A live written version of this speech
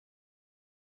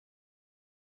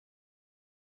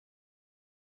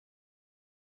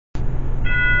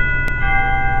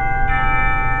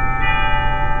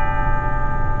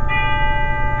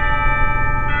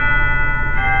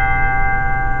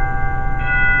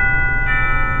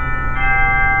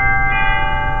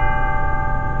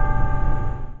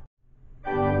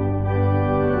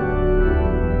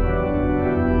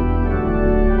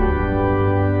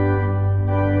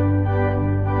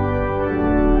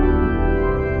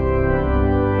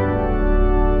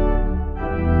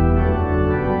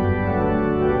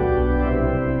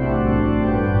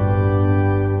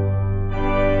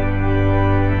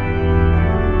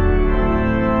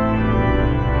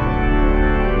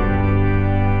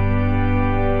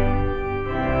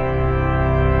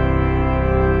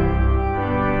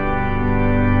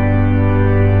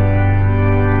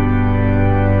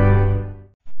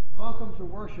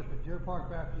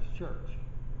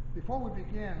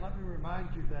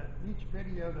that each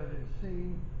video that is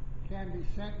seen can be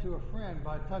sent to a friend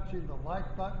by touching the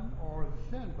like button or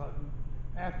the send button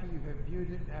after you have viewed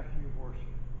it and after you've worshiped.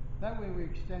 That way we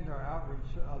extend our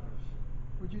outreach to others.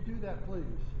 Would you do that, please?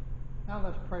 Now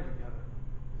let's pray together.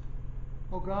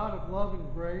 O God of love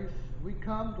and grace, we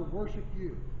come to worship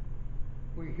you.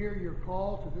 We hear your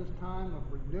call to this time of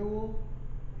renewal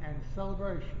and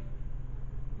celebration.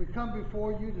 We come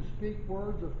before you to speak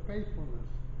words of faithfulness,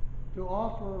 to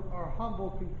offer our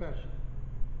humble confession,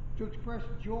 to express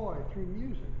joy through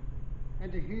music,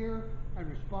 and to hear and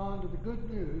respond to the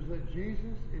good news that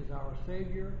Jesus is our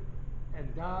Savior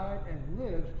and died and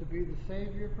lives to be the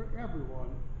Savior for everyone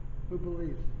who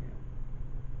believes in him.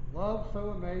 Love so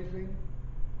amazing,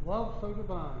 love so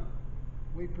divine,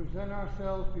 we present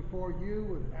ourselves before you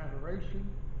with adoration,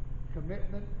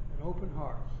 commitment, and open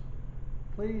hearts.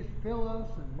 Please fill us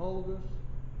and mold us,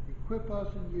 equip us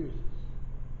and use us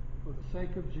for the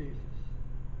sake of Jesus.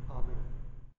 Amen.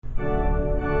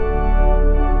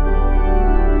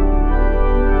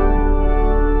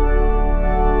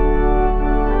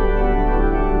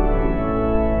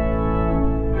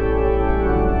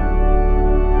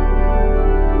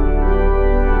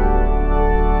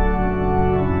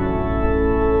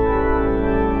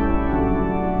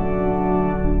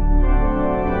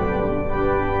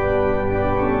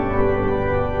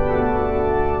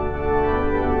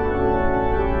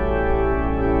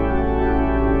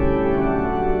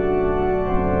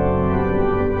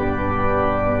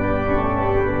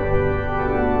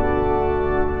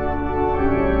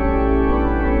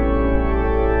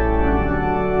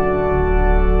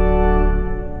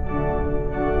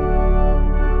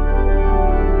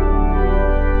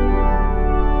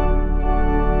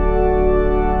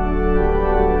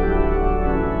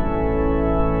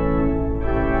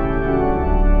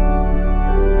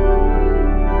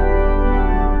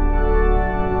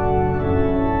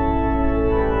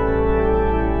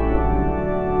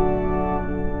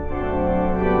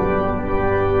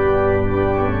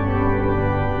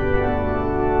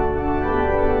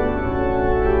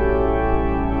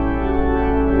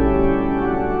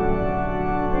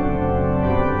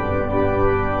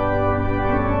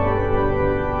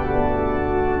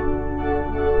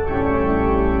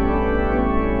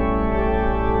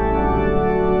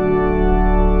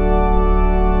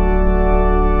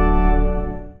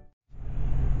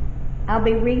 I'll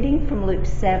be reading from Luke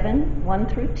 7, 1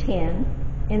 through 10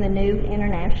 in the New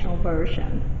International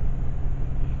Version.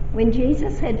 When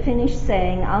Jesus had finished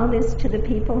saying all this to the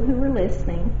people who were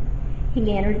listening,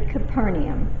 he entered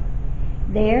Capernaum.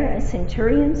 There a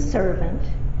centurion's servant,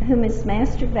 whom his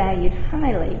master valued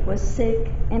highly, was sick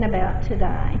and about to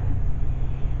die.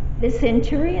 The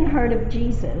centurion heard of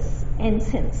Jesus and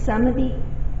sent some of the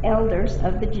elders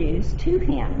of the Jews to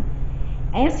him,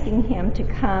 asking him to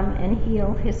come and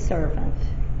heal his servant.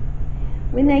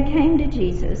 When they came to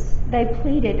Jesus, they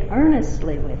pleaded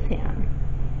earnestly with him,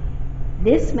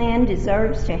 "This man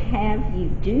deserves to have you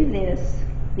do this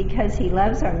because he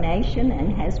loves our nation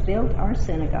and has built our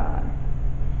synagogue."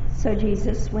 So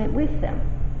Jesus went with them.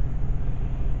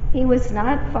 He was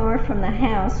not far from the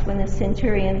house when the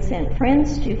centurion sent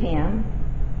friends to him.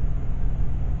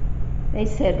 They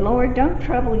said, "Lord, don't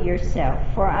trouble yourself,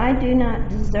 for I do not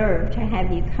deserve to have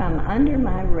you come under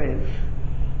my roof.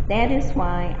 That is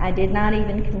why I did not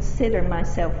even consider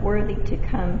myself worthy to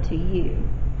come to you.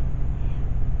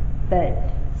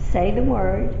 But say the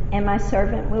word, and my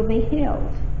servant will be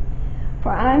healed.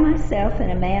 For I myself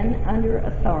am a man under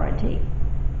authority,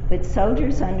 with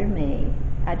soldiers under me.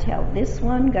 I tell this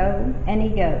one, go, and he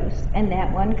goes, and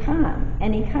that one, come,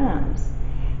 and he comes.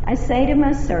 I say to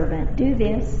my servant, do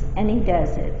this, and he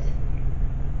does it."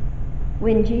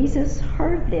 When Jesus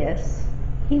heard this,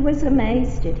 he was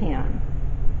amazed at him.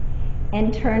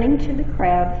 And turning to the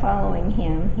crowd following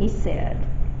him, he said,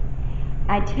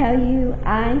 "I tell you,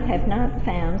 I have not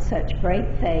found such great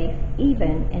faith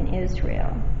even in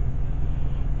Israel."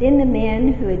 Then the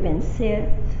men who had been sick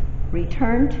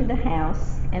returned to the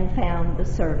house and found the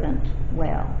servant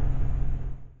well.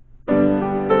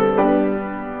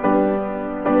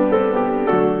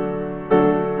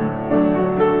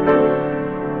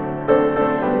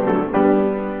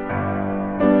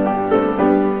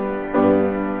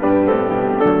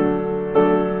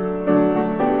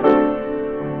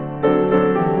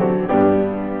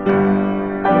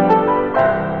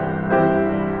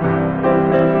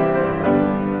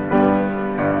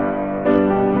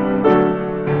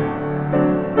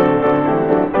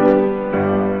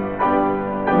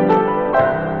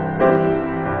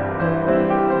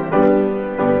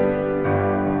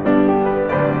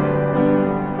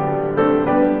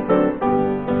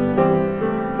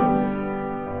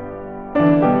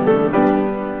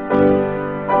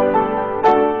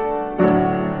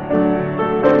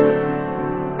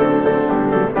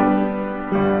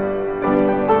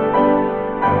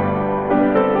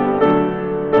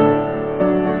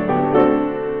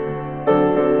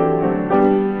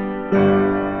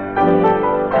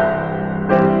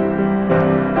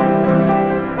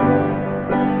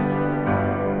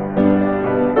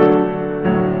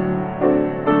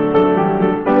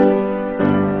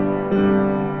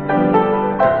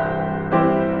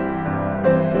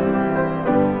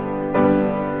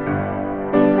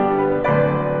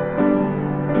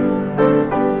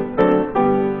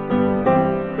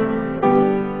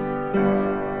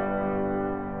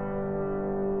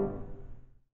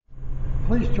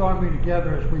 Please join me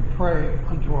together as we pray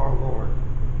unto our Lord.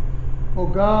 O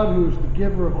God, who is the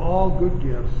giver of all good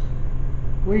gifts,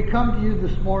 we come to you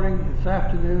this morning, this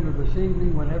afternoon, or this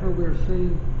evening, whenever we're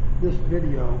seeing this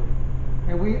video,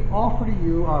 and we offer to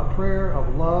you our prayer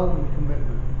of love and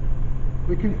commitment.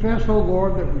 We confess, O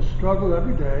Lord, that we struggle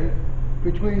every day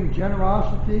between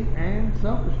generosity and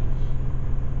selfishness.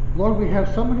 Lord, we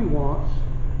have so many wants,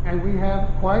 and we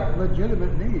have quite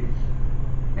legitimate needs,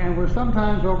 and we're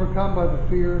sometimes overcome by the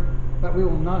fear that we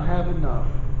will not have enough.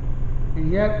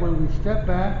 And yet, when we step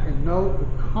back and note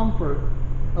the comfort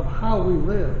of how we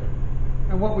live,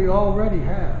 and what we already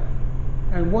have,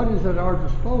 and what is at our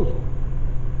disposal,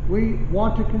 we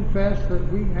want to confess that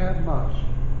we have much,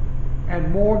 and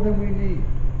more than we need,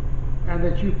 and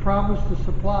that you promise to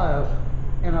supply us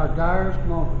in our direst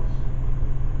moments.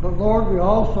 But Lord, we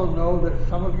also know that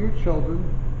some of your children,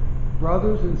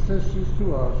 brothers and sisters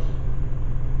to us,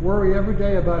 worry every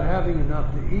day about having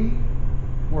enough to eat,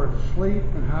 where to sleep,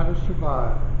 and how to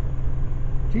survive.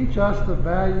 Teach us the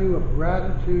value of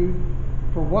gratitude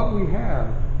for what we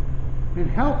have, and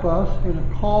help us in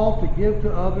a call to give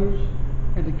to others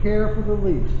and to care for the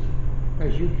least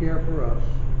as you care for us.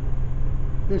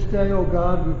 This day, O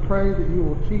God, we pray that you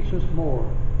will teach us more.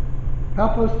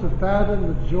 Help us to fathom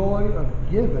the joy of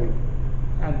giving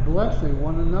and blessing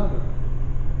one another.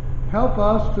 Help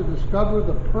us to discover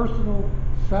the personal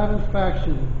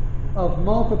satisfaction of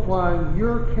multiplying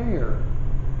your care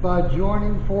by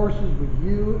joining forces with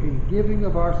you in giving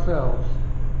of ourselves,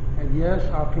 and yes,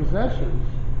 our possessions,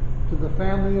 to the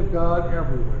family of God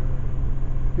everywhere,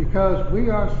 because we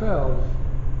ourselves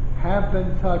have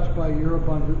been touched by your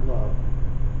abundant love.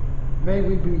 May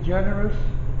we be generous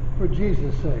for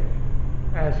Jesus' sake,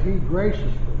 as he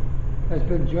graciously has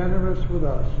been generous with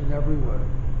us in every way.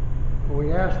 For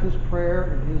we ask this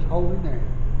prayer in his holy name.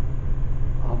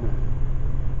 Amen.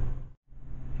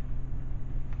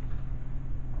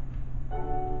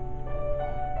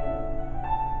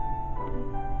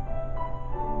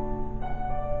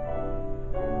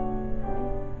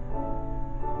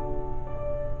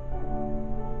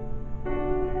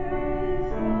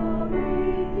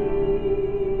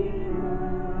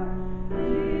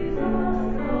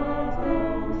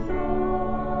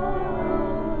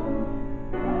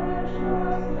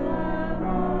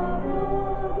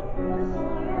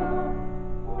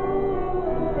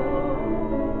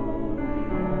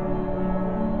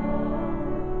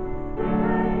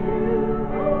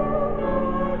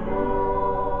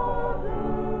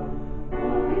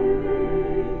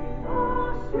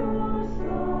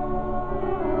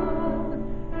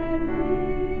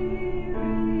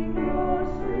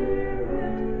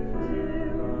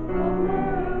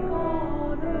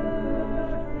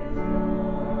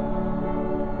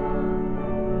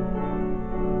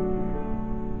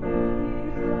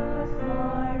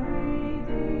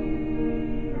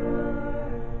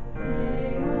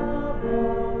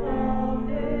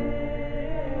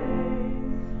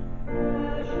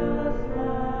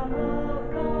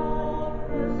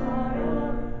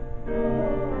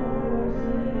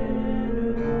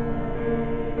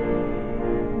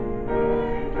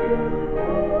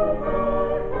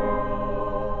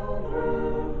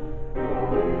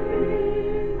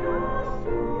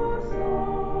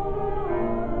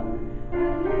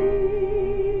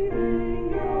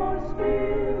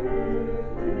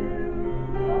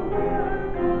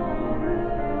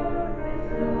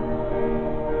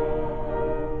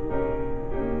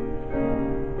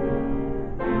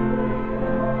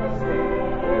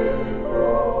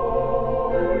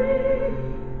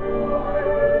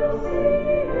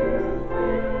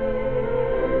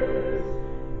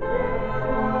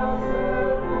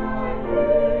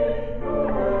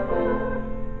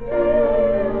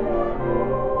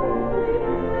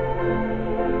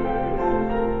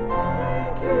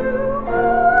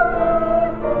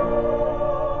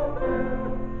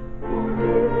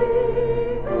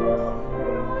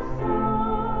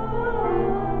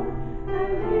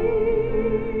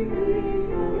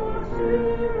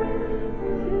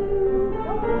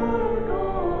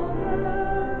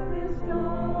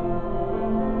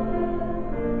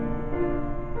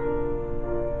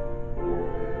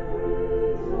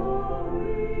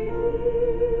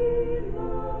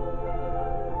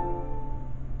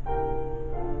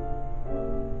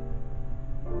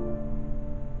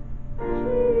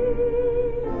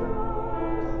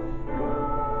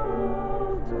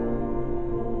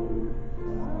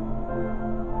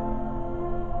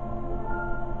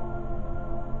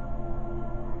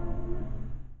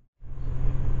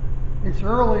 It's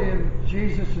early in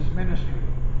Jesus' ministry.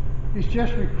 He's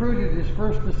just recruited his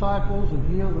first disciples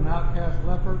and healed an outcast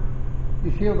leper.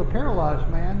 He's healed a paralyzed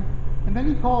man And then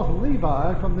he calls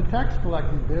Levi from the tax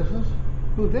collecting business,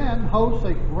 who then hosts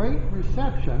a great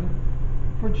reception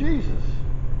for Jesus,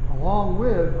 along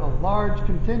with a large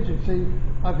contingency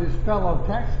of his fellow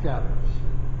tax gatherers.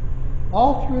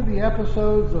 All through the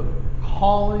episodes of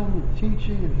calling and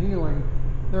teaching and healing,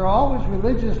 there are always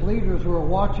religious leaders who are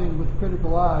watching with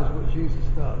critical eyes what Jesus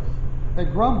does. They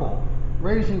grumble,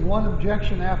 raising one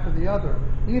objection after the other,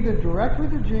 either directly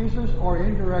to Jesus or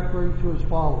indirectly to his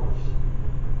followers.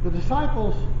 The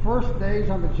disciples' first days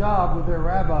on the job with their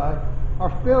rabbi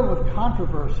are filled with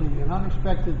controversy and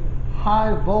unexpected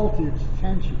high-voltage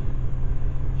tension.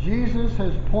 Jesus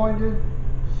has pointed,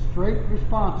 straight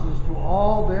responses to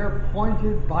all their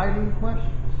pointed, biting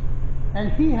questions.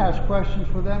 And he has questions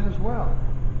for them as well.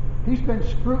 He's been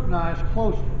scrutinized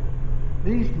closely.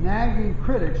 These nagging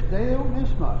critics, they don't miss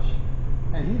much,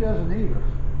 and he doesn't either.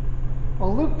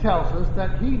 Well, Luke tells us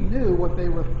that he knew what they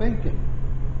were thinking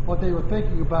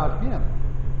about him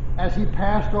as he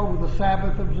passed over the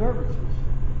Sabbath observances,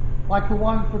 like the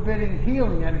one forbidding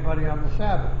healing anybody on the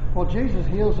Sabbath. Well, Jesus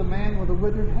heals a man with a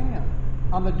withered hand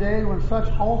on the day when such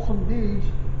wholesome deeds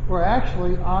were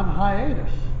actually on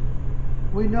hiatus.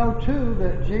 We know, too,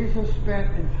 that Jesus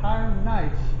spent entire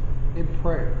nights in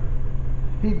prayer.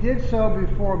 He did so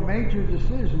before major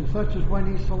decisions, such as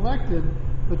when he selected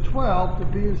the 12 to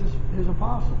be his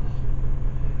apostles.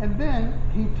 And then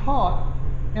he taught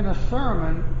in a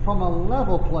sermon from a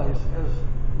level place, as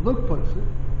Luke puts it.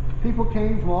 People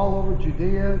came from all over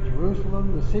Judea,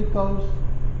 Jerusalem, the seacoast,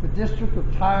 the district of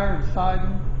Tyre and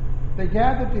Sidon. They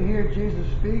gathered to hear Jesus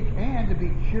speak and to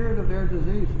be cured of their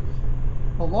diseases.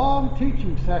 The long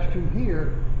teaching section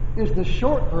here is the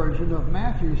short version of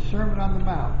Matthew's Sermon on the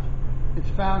Mount. It's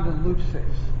found in Luke 6.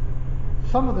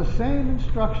 Some of the same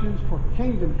instructions for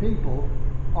kingdom people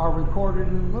are recorded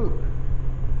in Luke.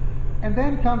 And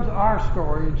then comes our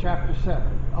story in chapter 7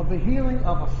 of the healing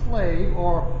of a slave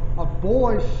or a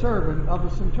boy servant of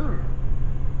a centurion.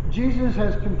 Jesus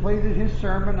has completed his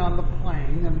sermon on the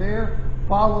plain, and there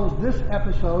follows this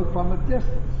episode from a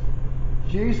distance.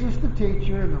 Jesus, the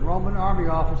teacher, and the Roman army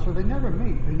officer, they never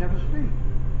meet, they never speak.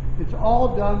 It's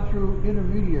all done through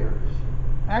intermediaries.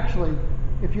 Actually,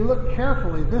 if you look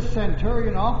carefully, this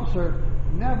centurion officer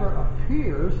never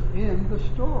appears in the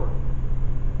story.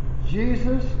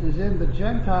 Jesus is in the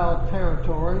Gentile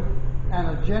territory, and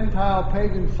a Gentile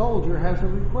pagan soldier has a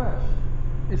request.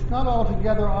 It's not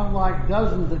altogether unlike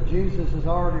dozens that Jesus has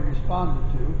already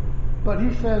responded to, but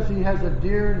he says he has a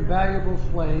dear and valuable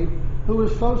slave who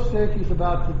is so sick he's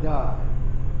about to die.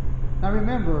 Now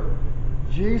remember,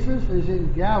 Jesus is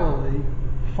in Galilee,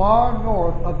 far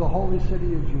north of the holy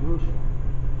city of Jerusalem.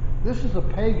 This is a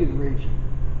pagan region,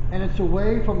 and it's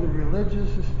away from the religious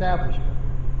establishment.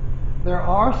 There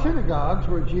are synagogues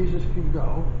where Jesus can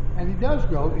go, and he does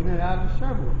go in and out of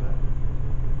several of them.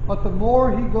 But the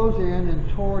more he goes in and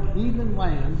toward heathen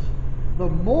lands, the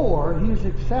more he's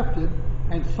accepted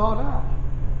and sought out.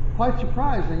 Quite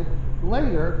surprising,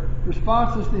 later,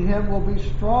 responses to him will be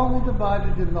strongly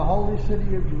divided in the holy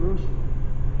city of Jerusalem.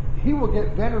 He will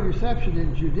get better reception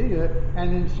in Judea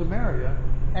and in Samaria,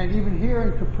 and even here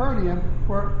in Capernaum,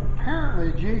 where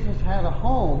apparently Jesus had a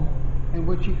home in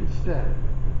which he could stay.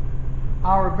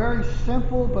 Our very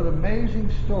simple but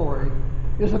amazing story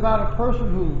is about a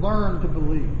person who learned to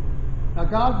believe. Now,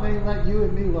 God may let you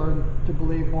and me learn to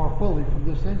believe more fully from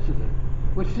this incident,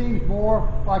 which seems more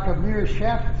like a mere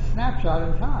snapshot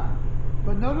in time.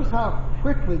 But notice how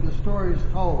quickly the story is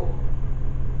told.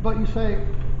 But you say,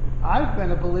 I've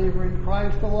been a believer in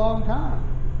Christ a long time.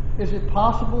 Is it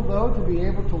possible, though, to be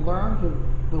able to learn to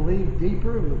believe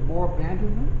deeper with more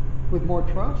abandonment, with more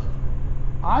trust?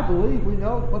 I believe we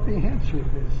know what the answer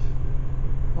is.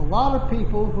 A lot of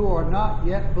people who are not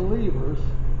yet believers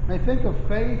may think of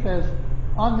faith as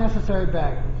unnecessary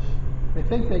baggage. They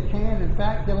think they can, in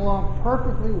fact, get along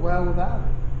perfectly well without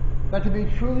it. That to be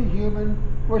truly human,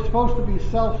 we're supposed to be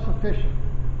self-sufficient.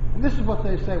 And this is what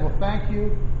they say, well, thank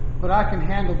you, but I can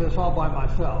handle this all by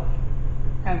myself.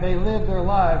 And they live their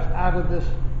lives out of this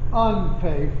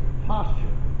unfaith posture.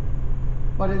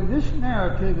 But in this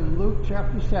narrative in Luke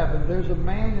chapter 7, there's a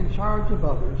man in charge of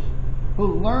others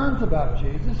who learns about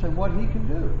Jesus and what he can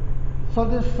do. So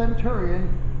this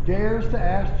centurion dares to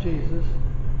ask Jesus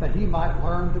that he might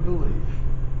learn to believe.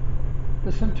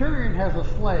 The centurion has a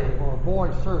slave or a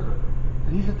boy servant,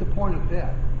 and he's at the point of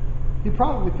death. He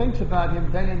probably thinks about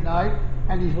him day and night,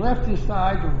 and he's left his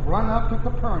side to run up to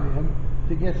Capernaum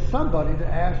to get somebody to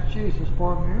ask Jesus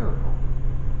for a miracle,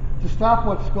 to stop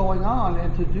what's going on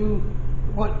and to do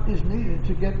what is needed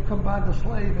to come by the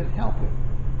slave and help him.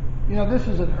 You know, this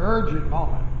is an urgent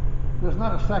moment. There's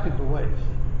not a second to waste.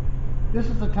 This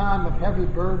is a time of heavy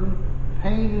burden.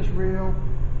 Pain is real.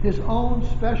 His own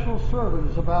special servant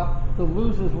is about to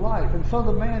lose his life. And so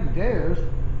the man dares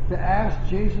to ask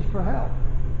Jesus for help.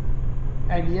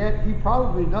 And yet he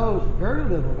probably knows very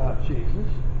little about Jesus.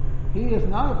 He is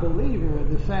not a believer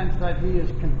in the sense that he is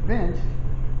convinced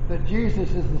that Jesus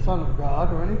is the Son of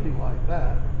God or anything like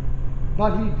that.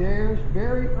 But he dares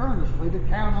very earnestly to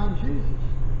count on Jesus.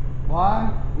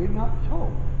 Why? We're not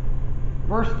told.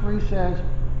 Verse 3 says,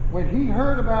 when he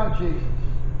heard about Jesus,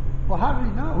 well, how did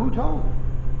he know? Who told him?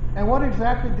 And what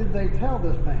exactly did they tell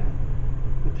this man?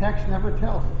 The text never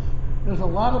tells us. There's a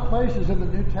lot of places in the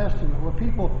New Testament where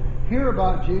people hear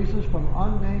about Jesus from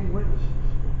unnamed witnesses.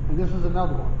 And this is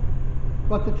another one.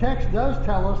 But the text does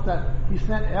tell us that he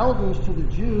sent elders to the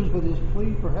Jews with his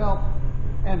plea for help.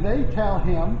 And they tell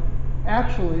him,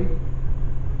 actually,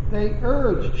 they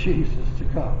urge Jesus to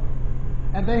come.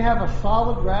 And they have a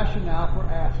solid rationale for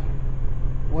asking.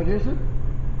 What is it?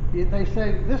 They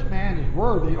say, this man is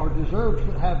worthy or deserves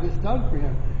to have this done for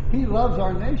him. He loves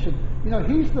our nation. You know,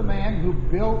 he's the man who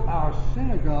built our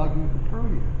synagogue in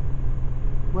Capernaum.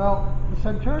 Well, the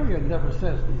centurion never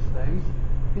says these things.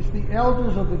 It's the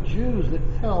elders of the Jews that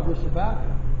tell this about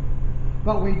him.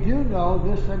 But we do know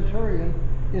this centurion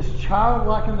is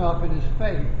childlike enough in his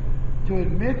faith to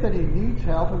admit that he needs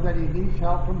help and that he needs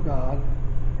help from God.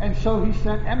 And so he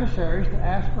sent emissaries to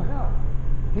ask for help.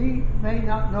 He may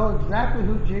not know exactly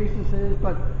who Jesus is,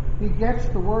 but he gets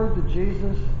the word to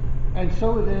Jesus, and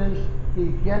so it is, he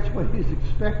gets what he's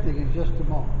expecting in just a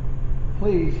moment.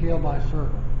 Please heal my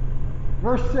servant.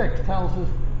 Verse 6 tells us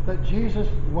that Jesus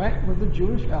went with the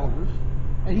Jewish elders,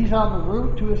 and he's on the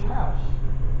route to his house.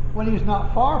 When he's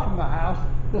not far from the house,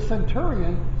 the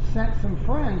centurion sent some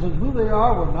friends, and who they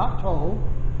are we're not told,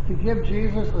 to give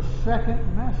Jesus a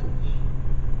second message.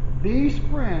 These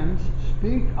friends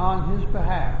speak on his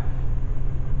behalf.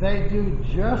 They do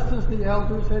just as the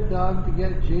elders had done to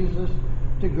get Jesus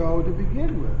to go to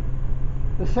begin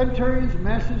with. The centurion's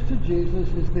message to Jesus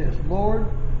is this: Lord,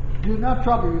 do not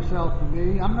trouble yourself for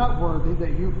me. I'm not worthy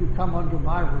that you could come under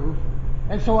my roof.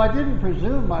 And so I didn't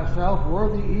presume myself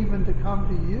worthy even to come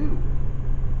to you.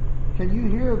 Can you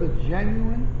hear the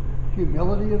genuine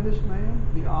humility of this man?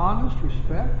 The honest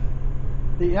respect?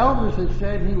 The elders had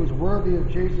said he was worthy of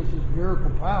Jesus' miracle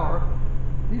power.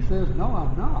 He says, no,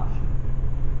 I'm not.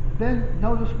 Then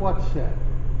notice what's said.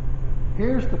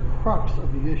 Here's the crux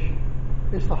of the issue.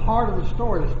 It's the heart of the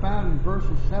story. It's found in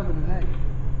verses 7 and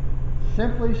 8.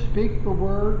 Simply speak the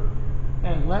word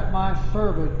and let my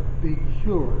servant be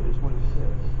cured, is what it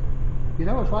says. You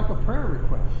know, it's like a prayer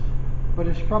request, but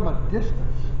it's from a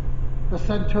distance. The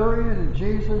centurion and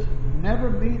Jesus never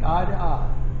meet eye to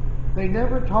eye. They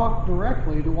never talk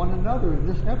directly to one another in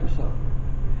this episode.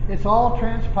 It's all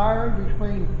transpiring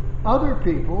between other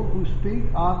people who speak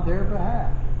on their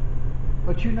behalf.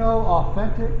 But you know,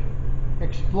 authentic,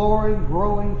 exploring,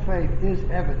 growing faith is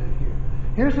evident here.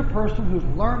 Here's a person who's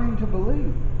learning to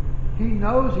believe. He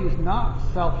knows he's not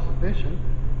self-sufficient.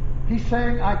 He's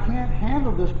saying, I can't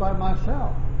handle this by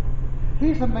myself.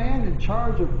 He's a man in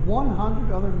charge of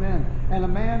 100 other men and a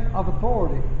man of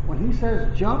authority. When he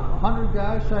says jump, 100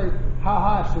 guys say, how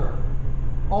high, sir?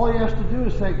 All he has to do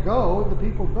is say go, and the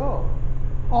people go.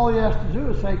 All he has to do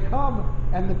is say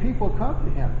come, and the people come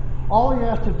to him. All he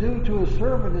has to do to his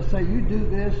servant is say, you do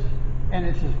this, and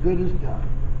it's as good as done.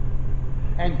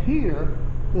 And here,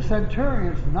 the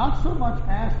centurion's not so much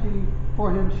asking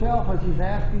for himself as he's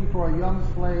asking for a young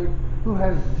slave who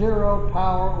has zero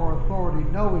power or authority,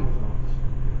 no influence.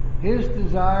 His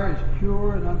desire is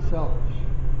pure and unselfish,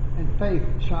 and faith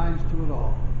shines through it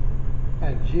all.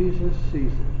 And Jesus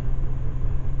sees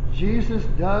it. Jesus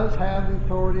does have the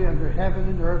authority under heaven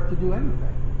and earth to do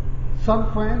anything.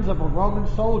 Some friends of a Roman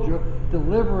soldier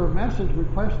deliver a message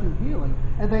requesting healing,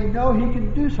 and they know he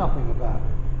can do something about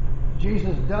it.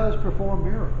 Jesus does perform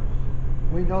miracles.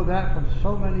 We know that from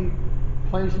so many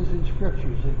places in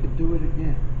Scriptures. He can do it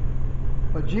again.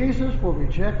 But Jesus will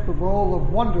reject the role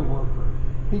of wonder worker.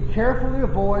 He carefully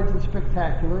avoids the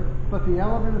spectacular, but the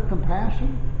element of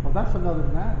compassion, well, that's another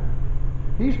matter.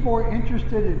 He's more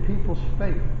interested in people's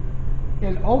faith,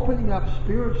 in opening up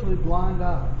spiritually blind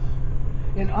eyes,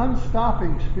 in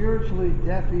unstopping spiritually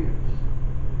deaf ears,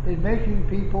 in making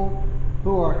people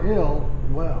who are ill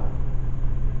well.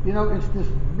 You know, it's this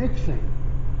mixing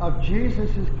of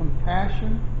Jesus'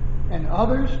 compassion and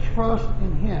others' trust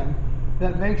in him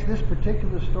that makes this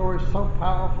particular story so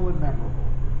powerful and memorable.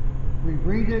 We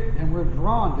read it and we're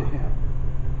drawn to him,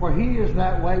 for he is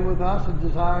that way with us and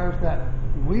desires that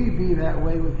we be that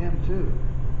way with him too.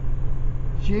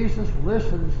 Jesus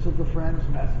listens to the friend's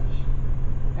message,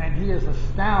 and he is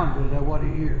astounded at what he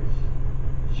hears.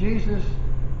 Jesus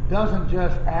doesn't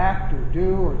just act or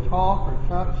do or talk or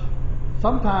touch.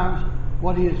 Sometimes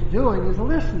what he is doing is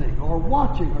listening or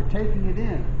watching or taking it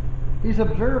in. He's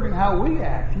observing how we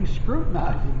act. He's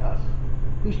scrutinizing us.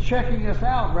 He's checking us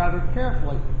out rather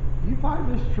carefully. Do you find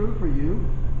this true for you?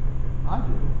 I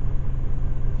do.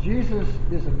 Jesus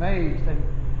is amazed, and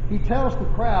he tells the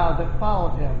crowd that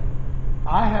followed him,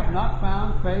 I have not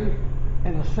found faith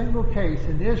in a single case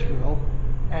in Israel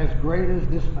as great as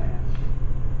this man's.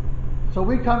 So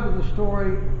we come to the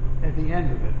story at the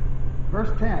end of it. Verse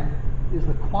 10 is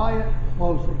the quiet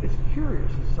closing. It's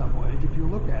curious in some ways if you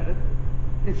look at it.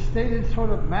 It's stated sort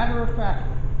of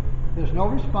matter-of-factly. There's no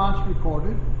response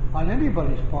recorded on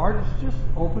anybody's part. It's just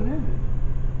open-ended.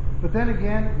 But then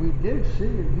again, we did see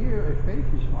and hear a faith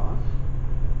response.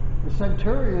 The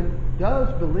centurion does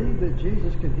believe that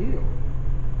Jesus can heal.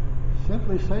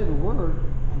 Simply say the word,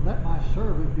 and let my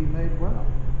servant be made well.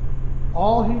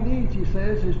 All he needs, he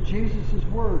says, is Jesus'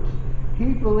 words. He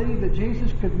believed that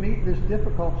Jesus could meet this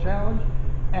difficult challenge,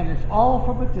 and it's all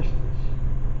from a distance.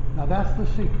 Now that's the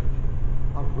secret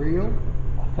of real,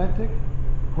 authentic,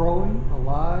 growing,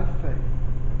 alive faith.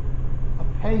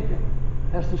 A pagan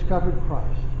has discovered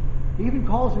Christ. He even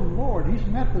calls him Lord. He's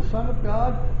met the Son of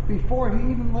God before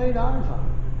he even laid eyes on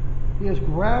him. He has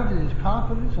grounded his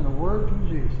confidence in a word from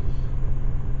Jesus.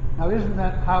 Now isn't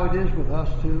that how it is with us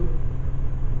too?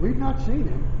 We've not seen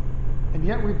him, and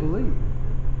yet we believe.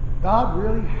 God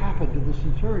really happened to the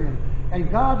centurion, and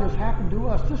God has happened to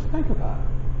us. Just think about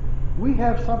it. We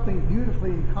have something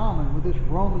beautifully in common with this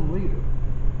Roman leader.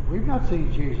 We've not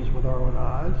seen Jesus with our own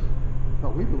eyes,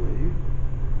 but we believe.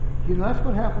 You know, that's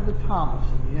what happened to Thomas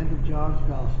in the end of John's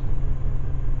Gospel.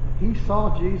 He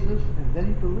saw Jesus and then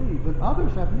he believed, but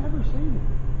others have never seen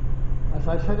him. As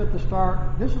I said at the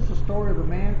start, this is the story of a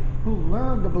man who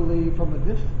learned to believe from a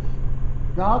distance.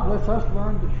 God lets us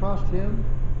learn to trust him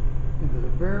in the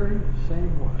very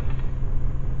same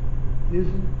way.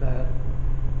 Isn't that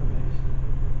amazing?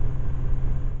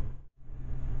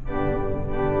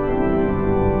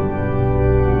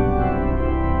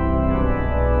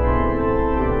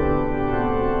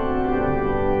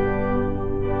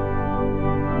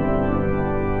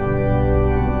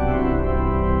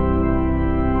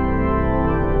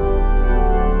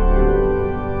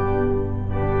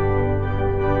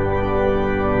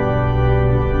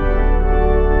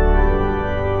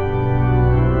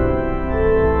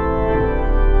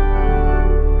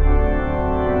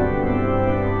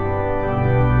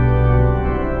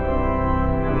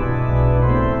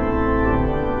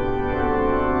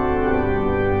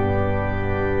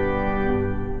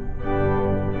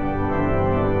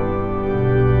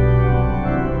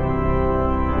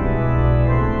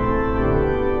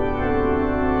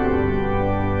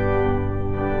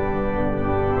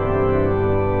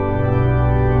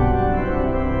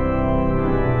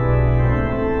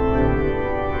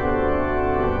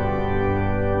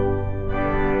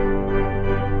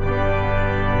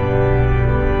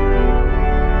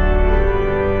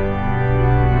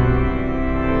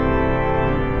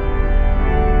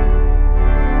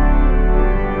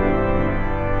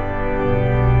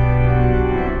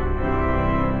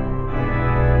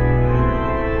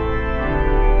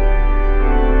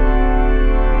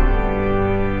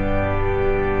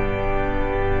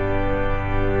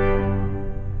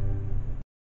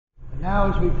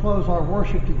 Now, as we close our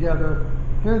worship together,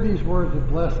 hear these words of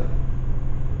blessing.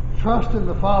 Trust in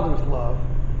the Father's love.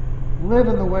 Live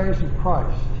in the ways of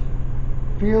Christ.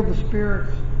 Feel the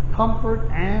Spirit's comfort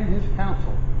and his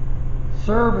counsel.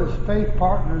 Serve as faith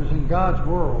partners in God's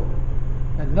world.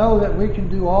 And know that we can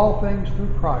do all things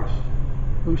through Christ,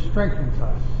 who strengthens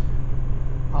us.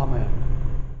 Amen.